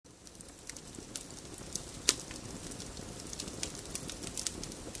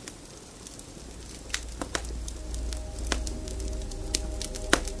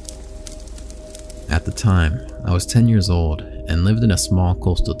At the time, I was 10 years old and lived in a small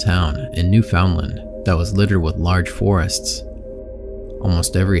coastal town in Newfoundland that was littered with large forests.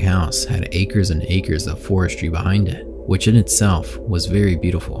 Almost every house had acres and acres of forestry behind it, which in itself was very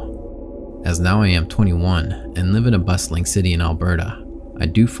beautiful. As now I am 21 and live in a bustling city in Alberta, I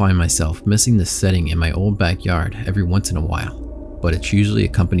do find myself missing this setting in my old backyard every once in a while, but it's usually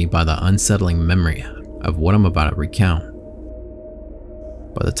accompanied by the unsettling memory of what I'm about to recount.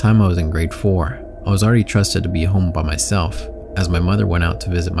 By the time I was in grade 4, I was already trusted to be home by myself, as my mother went out to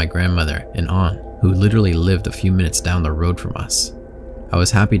visit my grandmother and aunt, who literally lived a few minutes down the road from us. I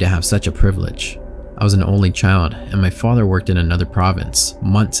was happy to have such a privilege. I was an only child, and my father worked in another province,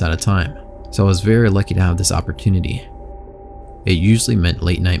 months at a time, so I was very lucky to have this opportunity. It usually meant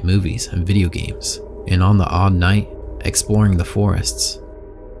late night movies and video games, and on the odd night, exploring the forests.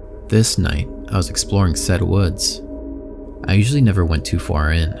 This night, I was exploring said woods. I usually never went too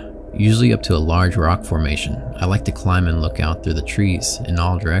far in, usually up to a large rock formation. I like to climb and look out through the trees in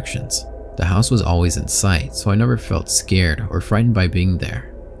all directions. The house was always in sight, so I never felt scared or frightened by being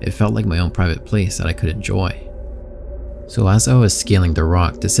there. It felt like my own private place that I could enjoy. So as I was scaling the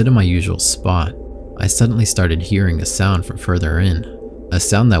rock to sit in my usual spot, I suddenly started hearing a sound from further in, a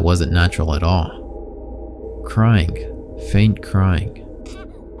sound that wasn't natural at all. Crying, faint crying.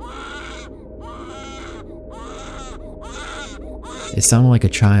 It sounded like a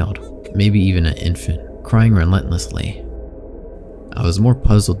child, maybe even an infant, crying relentlessly. I was more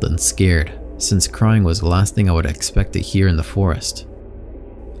puzzled than scared, since crying was the last thing I would expect to hear in the forest.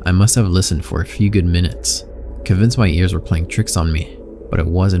 I must have listened for a few good minutes, convinced my ears were playing tricks on me, but it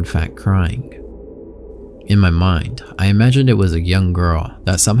was in fact crying. In my mind, I imagined it was a young girl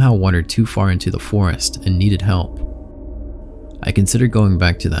that somehow wandered too far into the forest and needed help. I considered going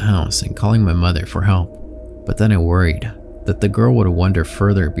back to the house and calling my mother for help, but then I worried that the girl would wander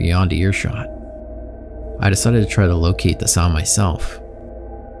further beyond earshot. I decided to try to locate the sound myself.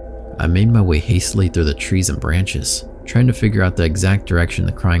 I made my way hastily through the trees and branches, trying to figure out the exact direction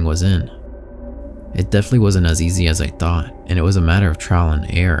the crying was in. It definitely wasn't as easy as I thought, and it was a matter of trial and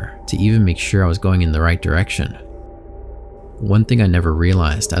error to even make sure I was going in the right direction. One thing I never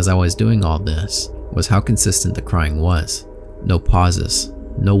realized as I was doing all this was how consistent the crying was. No pauses,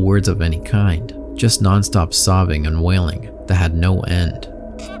 no words of any kind, just non-stop sobbing and wailing that had no end.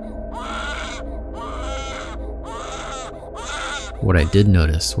 What I did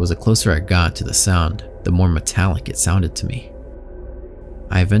notice was the closer I got to the sound, the more metallic it sounded to me.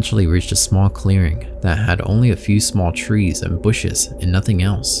 I eventually reached a small clearing that had only a few small trees and bushes and nothing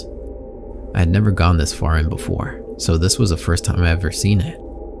else. I had never gone this far in before, so this was the first time I ever seen it.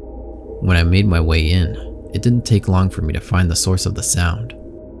 When I made my way in, it didn't take long for me to find the source of the sound.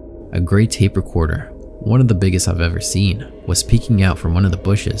 A gray tape recorder, one of the biggest I've ever seen, was peeking out from one of the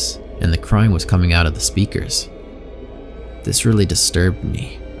bushes, and the crying was coming out of the speakers. This really disturbed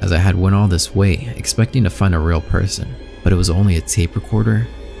me, as I had went all this way expecting to find a real person, but it was only a tape recorder.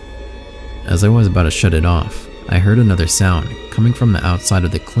 As I was about to shut it off, I heard another sound coming from the outside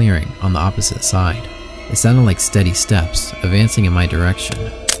of the clearing on the opposite side. It sounded like steady steps advancing in my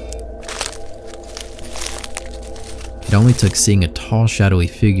direction. It only took seeing a tall, shadowy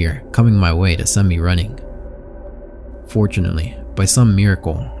figure coming my way to send me running. Fortunately, by some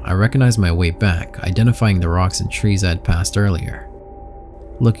miracle, I recognized my way back, identifying the rocks and trees I had passed earlier.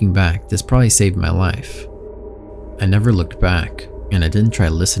 Looking back, this probably saved my life. I never looked back, and I didn't try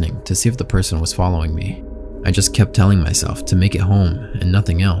listening to see if the person was following me. I just kept telling myself to make it home and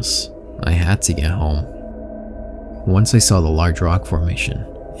nothing else. I had to get home. Once I saw the large rock formation,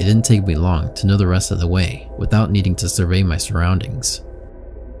 it didn't take me long to know the rest of the way without needing to survey my surroundings.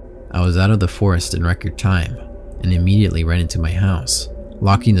 I was out of the forest in record time and immediately ran into my house,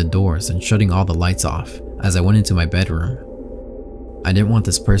 locking the doors and shutting all the lights off as I went into my bedroom. I didn't want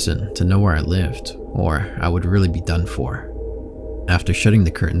this person to know where I lived, or I would really be done for. After shutting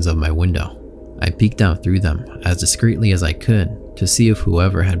the curtains of my window, I peeked out through them as discreetly as I could to see if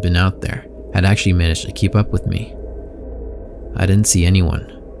whoever had been out there had actually managed to keep up with me. I didn't see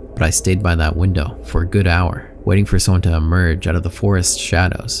anyone, but I stayed by that window for a good hour, waiting for someone to emerge out of the forest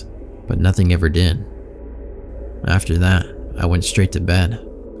shadows, but nothing ever did. After that, I went straight to bed.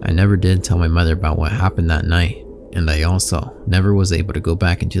 I never did tell my mother about what happened that night, and I also never was able to go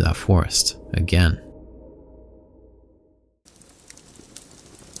back into that forest again.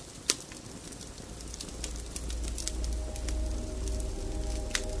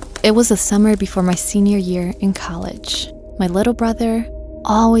 It was the summer before my senior year in college. My little brother,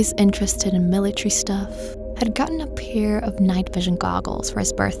 always interested in military stuff, had gotten a pair of night vision goggles for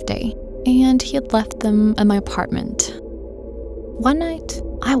his birthday, and he had left them at my apartment. One night,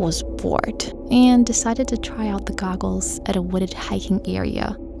 I was bored and decided to try out the goggles at a wooded hiking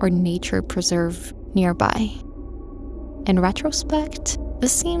area or nature preserve nearby. In retrospect,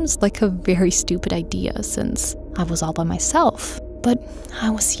 this seems like a very stupid idea since I was all by myself, but I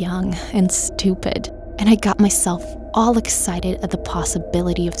was young and stupid, and I got myself all excited at the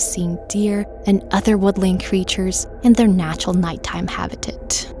possibility of seeing deer and other woodland creatures in their natural nighttime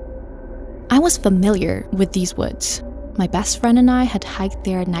habitat. I was familiar with these woods. My best friend and I had hiked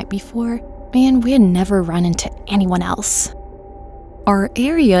there at night before, and we had never run into anyone else. Our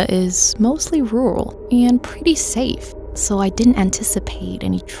area is mostly rural and pretty safe, so I didn't anticipate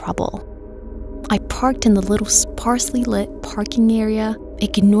any trouble. I parked in the little sparsely lit parking area,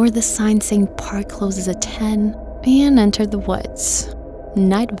 ignored the sign saying park closes at 10, and entered the woods,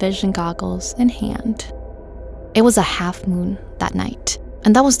 night vision goggles in hand. It was a half moon that night,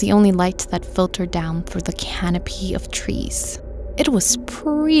 and that was the only light that filtered down through the canopy of trees. It was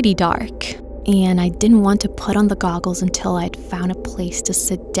pretty dark, and I didn't want to put on the goggles until I'd found a place to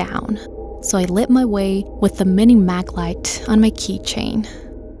sit down, so I lit my way with the mini mag light on my keychain.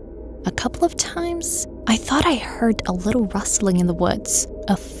 A couple of times, I thought I heard a little rustling in the woods,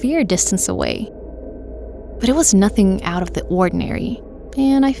 a fair distance away. But it was nothing out of the ordinary,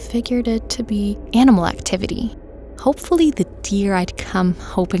 and I figured it to be animal activity. Hopefully the deer I'd come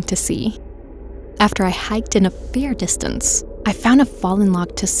hoping to see. After I hiked in a fair distance, I found a fallen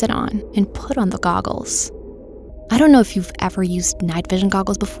log to sit on and put on the goggles. I don't know if you've ever used night vision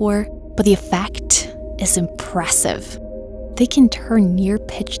goggles before, but the effect is impressive. They can turn near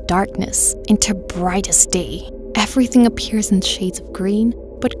pitch darkness into brightest day. Everything appears in shades of green,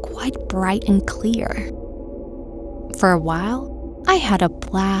 but quite bright and clear. For a while, I had a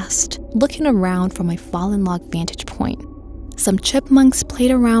blast looking around from my fallen log vantage point. Some chipmunks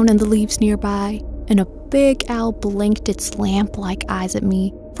played around in the leaves nearby, and a big owl blinked its lamp-like eyes at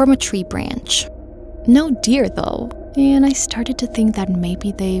me from a tree branch. No deer though, and I started to think that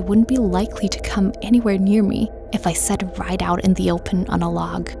maybe they wouldn't be likely to come anywhere near me if I sat right out in the open on a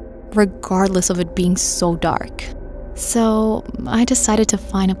log, regardless of it being so dark. So I decided to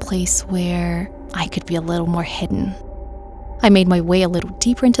find a place where I could be a little more hidden. I made my way a little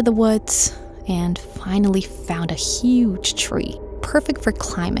deeper into the woods and finally found a huge tree, perfect for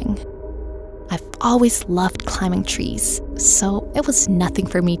climbing. I've always loved climbing trees, so it was nothing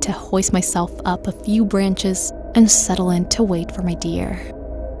for me to hoist myself up a few branches and settle in to wait for my deer.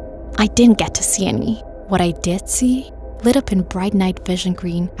 I didn't get to see any. What I did see, lit up in bright night vision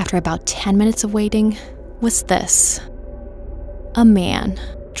green after about 10 minutes of waiting, was this. A man,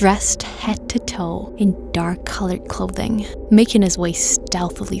 dressed head to toe in dark-colored clothing, making his way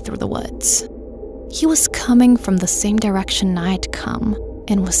stealthily through the woods. He was coming from the same direction I'd come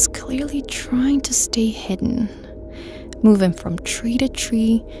and was clearly trying to stay hidden, moving from tree to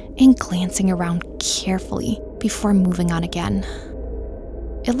tree and glancing around carefully before moving on again.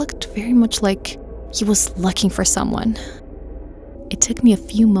 It looked very much like he was looking for someone. It took me a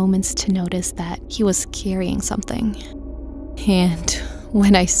few moments to notice that he was carrying something. And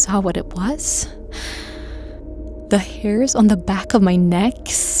when I saw what it was, the hairs on the back of my neck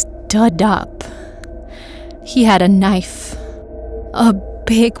stood up. He had a knife, a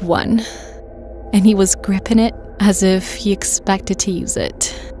big one, and he was gripping it as if he expected to use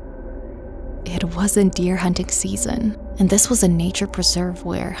it. It wasn't deer hunting season, and this was a nature preserve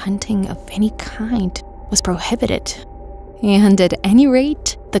where hunting of any kind was prohibited. And at any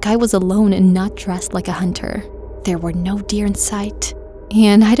rate, the guy was alone and not dressed like a hunter. There were no deer in sight,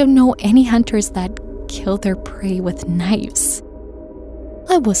 and I don't know any hunters that kill their prey with knives.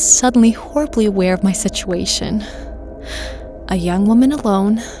 I was suddenly horribly aware of my situation. A young woman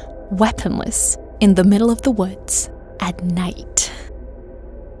alone, weaponless, in the middle of the woods at night.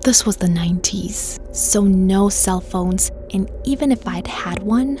 This was the 90s, so no cell phones, and even if I'd had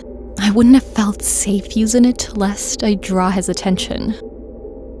one, I wouldn't have felt safe using it lest I draw his attention.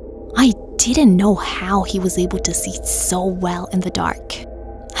 I didn't know how he was able to see so well in the dark.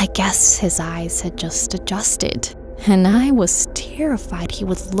 I guess his eyes had just adjusted, and I was terrified he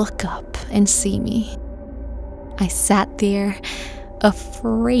would look up and see me. I sat there,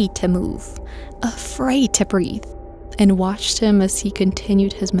 afraid to move, afraid to breathe, and watched him as he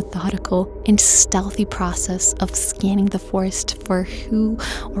continued his methodical and stealthy process of scanning the forest for who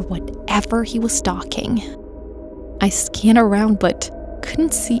or whatever he was stalking. I scanned around but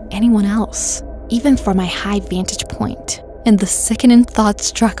couldn't see anyone else, even from my high vantage point, and the sickening thought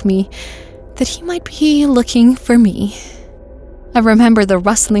struck me that he might be looking for me. I remember the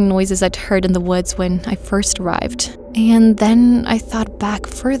rustling noises I'd heard in the woods when I first arrived, and then I thought back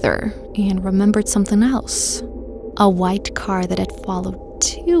further and remembered something else. A white car that had followed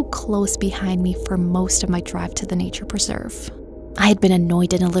too close behind me for most of my drive to the nature preserve. I had been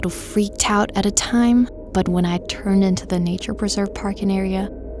annoyed and a little freaked out at a time, but when I had turned into the nature preserve parking area,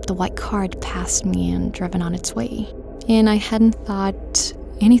 the white car had passed me and driven on its way, and I hadn't thought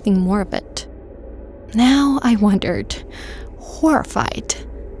anything more of it. Now I wondered, horrified,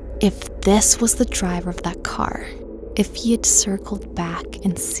 if this was the driver of that car, if he had circled back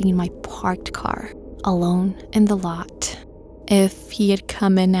and seen my parked car alone in the lot, if he had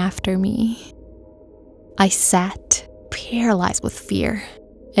come in after me. I sat, paralyzed with fear,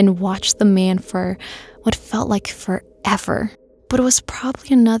 and watched the man for what felt like forever, but it was probably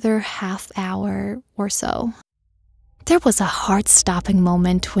another half hour or so. There was a heart-stopping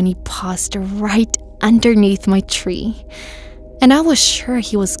moment when he paused right underneath my tree, and I was sure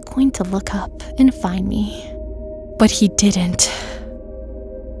he was going to look up and find me. But he didn't.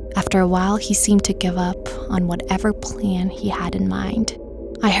 After a while, he seemed to give up on whatever plan he had in mind.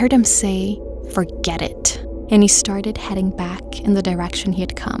 I heard him say, "Forget it," and he started heading back in the direction he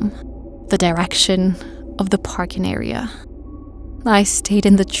had come, the direction of the parking area. I stayed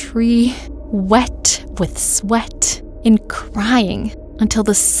in the tree, wet with sweat and crying, until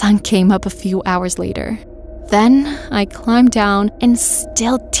the sun came up a few hours later. Then I climbed down and,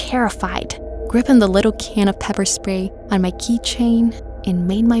 still terrified, gripping the little can of pepper spray on my keychain and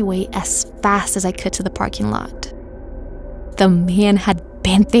made my way as fast as I could to the parking lot. The man had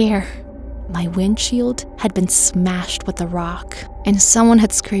been there. My windshield had been smashed with a rock, and someone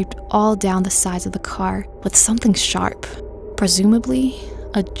had scraped all down the sides of the car with something sharp, presumably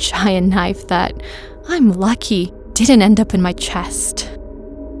a giant knife that, I'm lucky, didn't end up in my chest.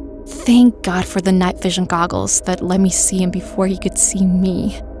 Thank God for the night vision goggles that let me see him before he could see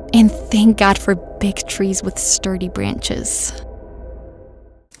me. And thank God for big trees with sturdy branches.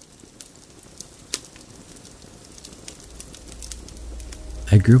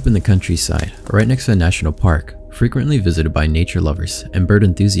 I grew up in the countryside, right next to a national park, frequently visited by nature lovers and bird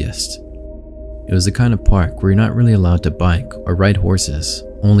enthusiasts. It was the kind of park where you're not really allowed to bike or ride horses,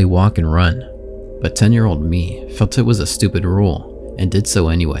 only walk and run. But 10-year-old me felt it was a stupid rule, and did so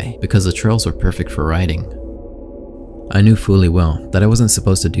anyway because the trails were perfect for riding. I knew fully well that I wasn't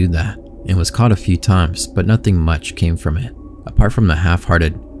supposed to do that, and was caught a few times, but nothing much came from it, apart from the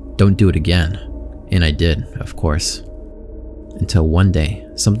half-hearted, "Don't do it again," and I did, of course. Until one day,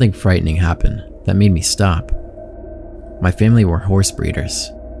 something frightening happened that made me stop. My family were horse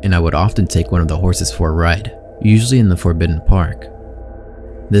breeders, and I would often take one of the horses for a ride, usually in the Forbidden Park.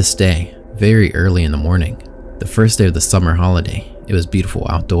 This day, very early in the morning, the first day of the summer holiday, it was beautiful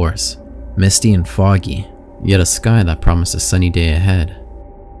outdoors, misty and foggy, yet a sky that promised a sunny day ahead.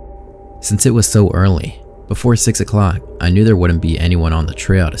 Since it was so early, before 6 o'clock, I knew there wouldn't be anyone on the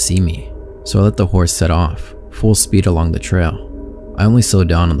trail to see me, so I let the horse set off, full speed along the trail. I only slowed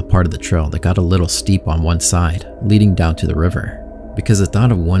down on the part of the trail that got a little steep on one side, leading down to the river, because the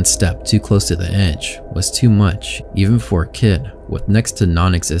thought of one step too close to the edge was too much, even for a kid with next to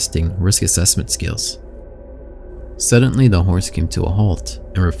non-existing risk assessment skills. Suddenly, the horse came to a halt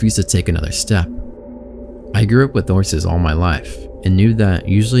and refused to take another step. I grew up with horses all my life and knew that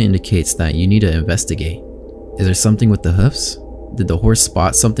usually indicates that you need to investigate. Is there something with the hoofs? Did the horse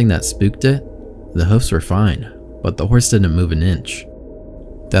spot something that spooked it? The hoofs were fine, but the horse didn't move an inch.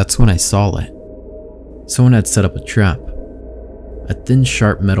 That's when I saw it. Someone had set up a trap. A thin,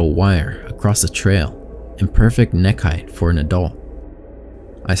 sharp metal wire across the trail, in perfect neck height for an adult.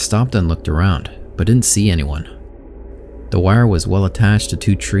 I stopped and looked around, but didn't see anyone. The wire was well attached to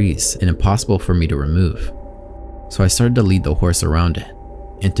two trees and impossible for me to remove. So I started to lead the horse around it,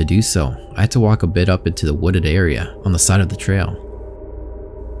 and to do so, I had to walk a bit up into the wooded area on the side of the trail.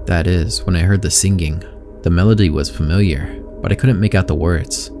 That is, when I heard the singing. The melody was familiar, but I couldn't make out the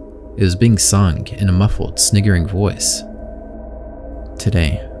words. It was being sung in a muffled, sniggering voice.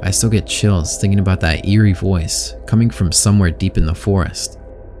 Today, I still get chills thinking about that eerie voice coming from somewhere deep in the forest.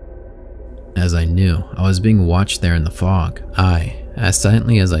 As I knew I was being watched there in the fog, I, as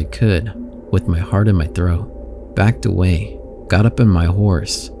silently as I could, with my heart in my throat, backed away, got up on my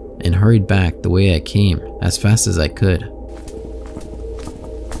horse, and hurried back the way I came as fast as I could.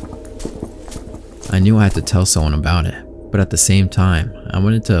 I knew I had to tell someone about it, but at the same time, I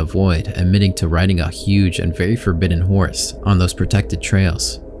wanted to avoid admitting to riding a huge and very forbidden horse on those protected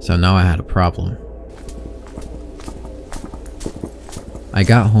trails, so now I had a problem. I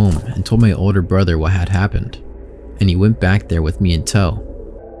got home and told my older brother what had happened, and he went back there with me in tow.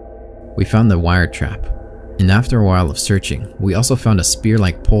 We found the wire trap, and after a while of searching, we also found a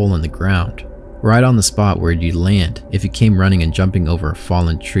spear-like pole in the ground, right on the spot where you'd land if you came running and jumping over a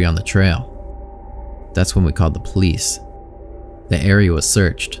fallen tree on the trail. That's when we called the police. The area was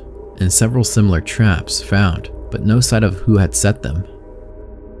searched, and several similar traps found, but no sight of who had set them.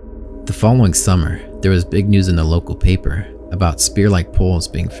 The following summer, there was big news in the local paper about spear-like poles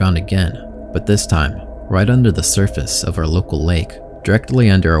being found again, but this time, right under the surface of our local lake, directly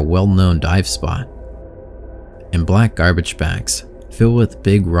under a well-known dive spot. And black garbage bags, filled with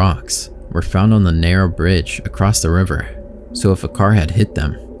big rocks, were found on the narrow bridge across the river, so if a car had hit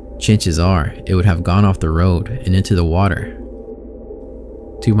them, chances are it would have gone off the road and into the water.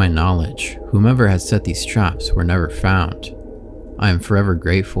 To my knowledge, whomever had set these traps were never found. I am forever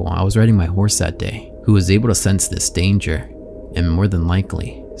grateful I was riding my horse that day, who was able to sense this danger, and more than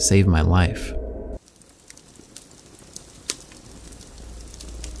likely, save my life.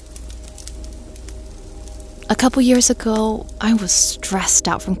 A couple years ago, I was stressed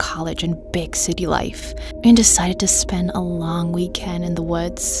out from college and big city life and decided to spend a long weekend in the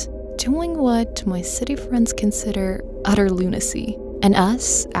woods, doing what my city friends consider utter lunacy, and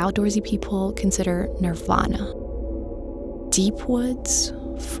us outdoorsy people consider nirvana. Deep woods,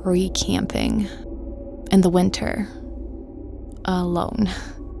 free camping, in the winter, alone.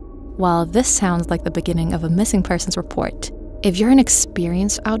 While this sounds like the beginning of a missing persons report, if you're an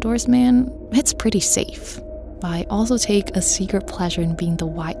experienced outdoorsman, it's pretty safe. I also take a secret pleasure in being the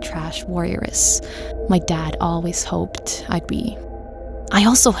white trash warrioress my dad always hoped I'd be. I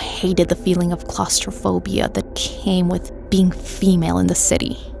also hated the feeling of claustrophobia that came with being female in the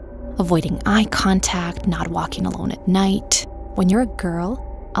city. Avoiding eye contact, not walking alone at night. When you're a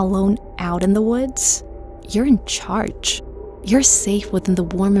girl, alone out in the woods, you're in charge. You're safe within the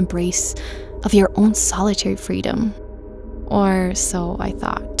warm embrace of your own solitary freedom. Or so I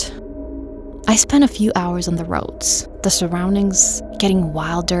thought. I spent a few hours on the roads, the surroundings getting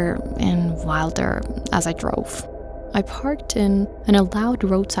wilder and wilder as I drove. I parked in an allowed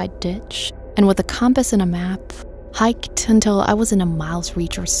roadside ditch and with a compass and a map, hiked until I was in a mile's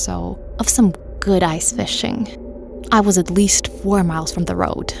reach or so of some good ice fishing. I was at least 4 miles from the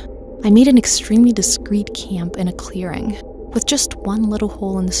road. I made an extremely discreet camp in a clearing with just one little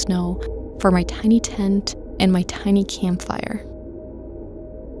hole in the snow for my tiny tent and my tiny campfire.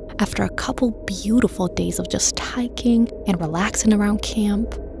 After a couple beautiful days of just hiking and relaxing around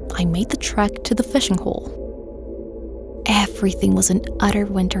camp, I made the trek to the fishing hole. Everything was in utter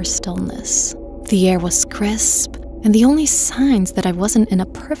winter stillness. The air was crisp, and the only signs that I wasn't in a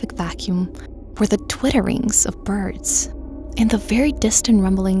perfect vacuum were the twitterings of birds and the very distant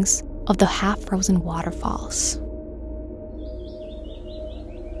rumblings of the half-frozen waterfalls.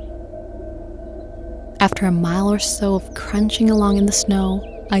 After a mile or so of crunching along in the snow,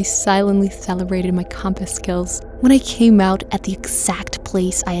 I silently celebrated my compass skills when I came out at the exact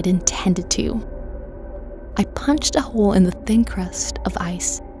place I had intended to. I punched a hole in the thin crust of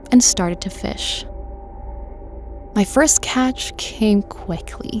ice and started to fish. My first catch came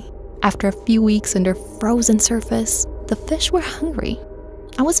quickly. After a few weeks under frozen surface, the fish were hungry.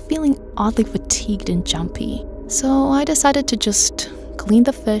 I was feeling oddly fatigued and jumpy, so I decided to just clean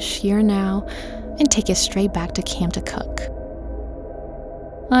the fish here and now and take it straight back to camp to cook.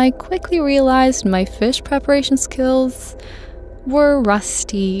 I quickly realized my fish preparation skills were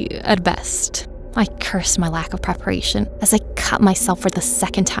rusty at best. I cursed my lack of preparation as I cut myself for the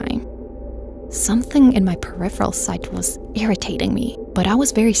second time. Something in my peripheral sight was irritating me, but I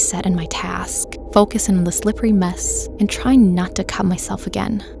was very set in my task, focusing on the slippery mess and trying not to cut myself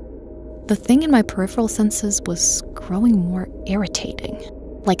again. The thing in my peripheral senses was growing more irritating,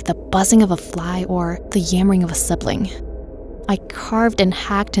 like the buzzing of a fly or the yammering of a sibling. I carved and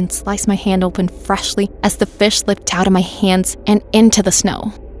hacked and sliced my hand open freshly as the fish slipped out of my hands and into the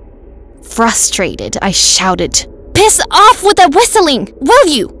snow. Frustrated, I shouted, "Piss off with that whistling, will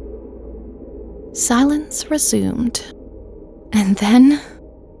you?" Silence resumed, and then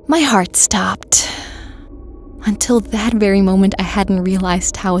my heart stopped. Until that very moment, I hadn't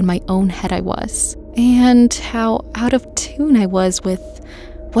realized how in my own head I was, and how out of tune I was with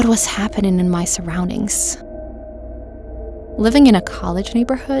what was happening in my surroundings. Living in a college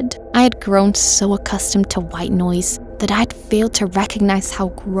neighborhood, I had grown so accustomed to white noise that I had failed to recognize how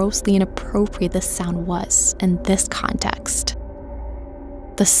grossly inappropriate this sound was in this context.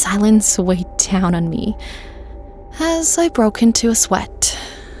 The silence weighed down on me as I broke into a sweat.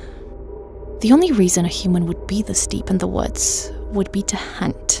 The only reason a human would be this deep in the woods would be to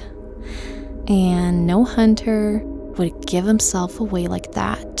hunt, and no hunter would give himself away like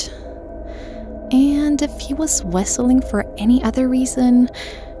that. And if he was whistling for any other reason,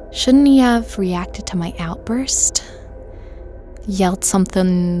 shouldn't he have reacted to my outburst? Yelled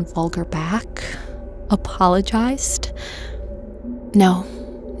something vulgar back? Apologized? No,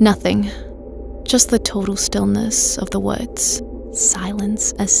 nothing. Just the total stillness of the woods.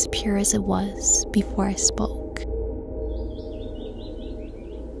 silence as pure as it was before I spoke.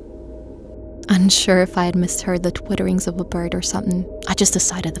 Unsure if I had misheard the twitterings of a bird or something, I just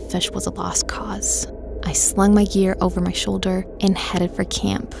decided the fish was a lost cause. I slung my gear over my shoulder and headed for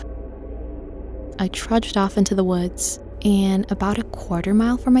camp. I trudged off into the woods, and about a quarter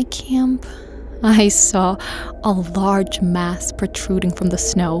mile from my camp, I saw a large mass protruding from the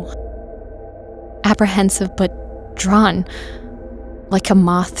snow. Apprehensive but drawn, like a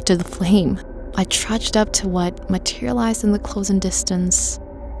moth to the flame, I trudged up to what materialized in the closing distance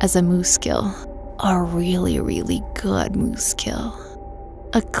as a moose kill. A really, really good moose kill.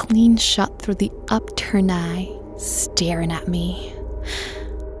 A clean shot through the upturned eye, staring at me.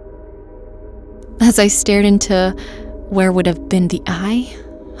 As I stared into where would have been the eye,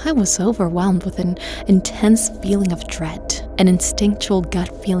 I was overwhelmed with an intense feeling of dread, an instinctual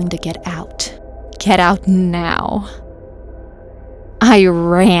gut feeling to get out. Get out now. I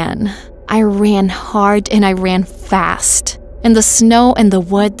ran. I ran hard and I ran fast. In the snow and the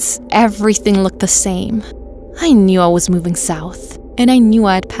woods, everything looked the same. I knew I was moving south, and I knew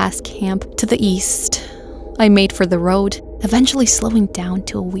I had passed camp to the east. I made for the road, eventually slowing down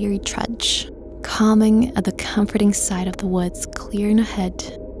to a weary trudge, calming at the comforting sight of the woods clearing ahead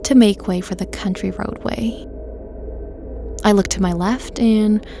to make way for the country roadway. I looked to my left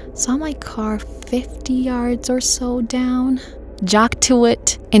and saw my car 50 yards or so down, jogged to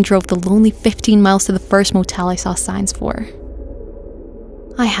it, and drove the lonely 15 miles to the first motel I saw signs for.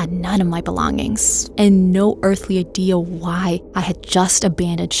 I had none of my belongings, and no earthly idea why I had just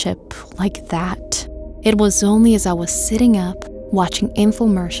abandoned ship like that. It was only as I was sitting up, watching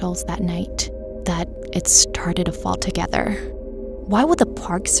infomercials that night, that it started to fall together. Why would the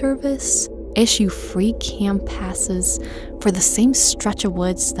Park Service issue free camp passes for the same stretch of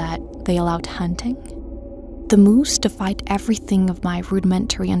woods that they allowed hunting? The moose defied everything of my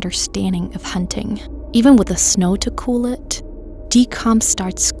rudimentary understanding of hunting. Even with the snow to cool it, decomp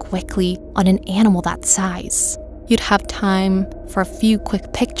starts quickly on an animal that size. You'd have time for a few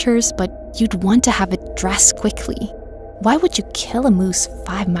quick pictures, but you'd want to have it dressed quickly. Why would you kill a moose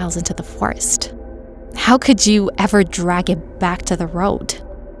 5 miles into the forest? How could you ever drag it back to the road?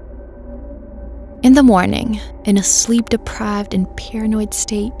 In the morning, in a sleep-deprived and paranoid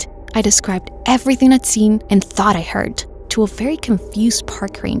state, I described everything I'd seen and thought I heard to a very confused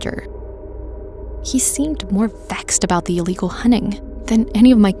park ranger. He seemed more vexed about the illegal hunting than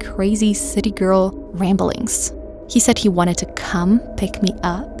any of my crazy city girl ramblings. He said he wanted to come pick me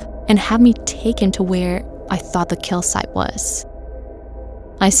up and have me taken to where I thought the kill site was.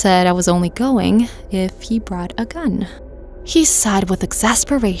 I said I was only going if he brought a gun. He sighed with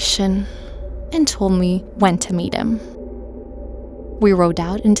exasperation and told me when to meet him. We rode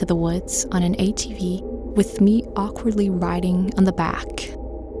out into the woods on an ATV with me awkwardly riding on the back.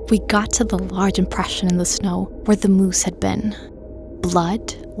 We got to the large impression in the snow where the moose had been.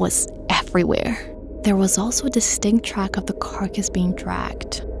 Blood was everywhere. There was also a distinct track of the carcass being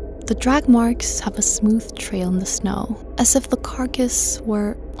dragged. The drag marks have a smooth trail in the snow, as if the carcass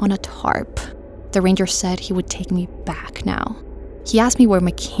were on a tarp. The ranger said he would take me back now. He asked me where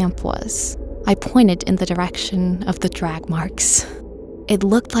my camp was. I pointed in the direction of the drag marks. It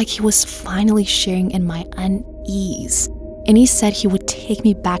looked like he was finally sharing in my unease, and he said he would take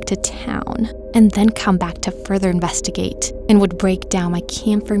me back to town and then come back to further investigate and would break down my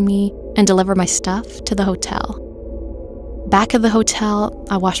camp for me and deliver my stuff to the hotel. Back at the hotel,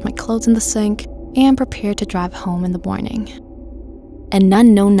 I washed my clothes in the sink and prepared to drive home in the morning. An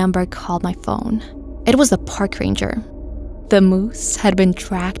unknown number called my phone. It was the park ranger. The moose had been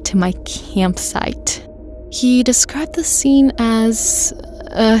dragged to my campsite. He described the scene as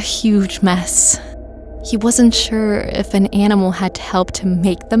a huge mess. He wasn't sure if an animal had helped to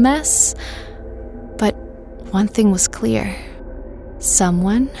make the mess, but one thing was clear.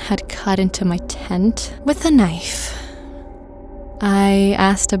 Someone had cut into my tent with a knife. I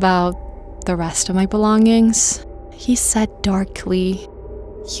asked about the rest of my belongings. He said darkly,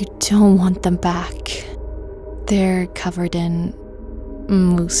 "You don't want them back. They're covered in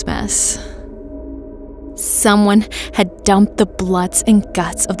moose mess." Someone had dumped the bloods and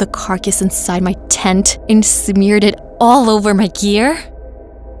guts of the carcass inside my tent and smeared it all over my gear.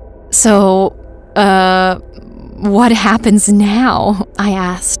 So, what happens now? I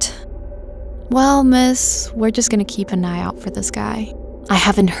asked. "Well, miss, we're just gonna keep an eye out for this guy. I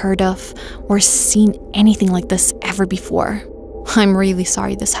haven't heard of or seen anything like this ever before. I'm really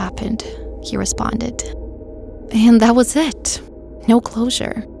sorry this happened," he responded. And that was it. No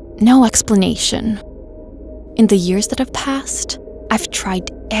closure, no explanation. In the years that have passed, I've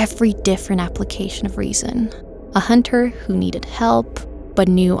tried every different application of reason. A hunter who needed help, but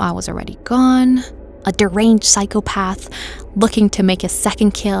knew I was already gone. A deranged psychopath looking to make a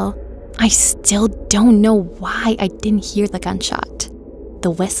second kill. I still don't know why I didn't hear the gunshot. The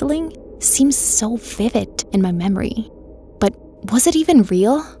whistling seems so vivid in my memory. But was it even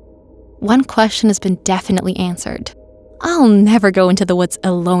real? One question has been definitely answered. I'll never go into the woods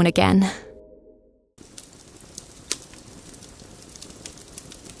alone again.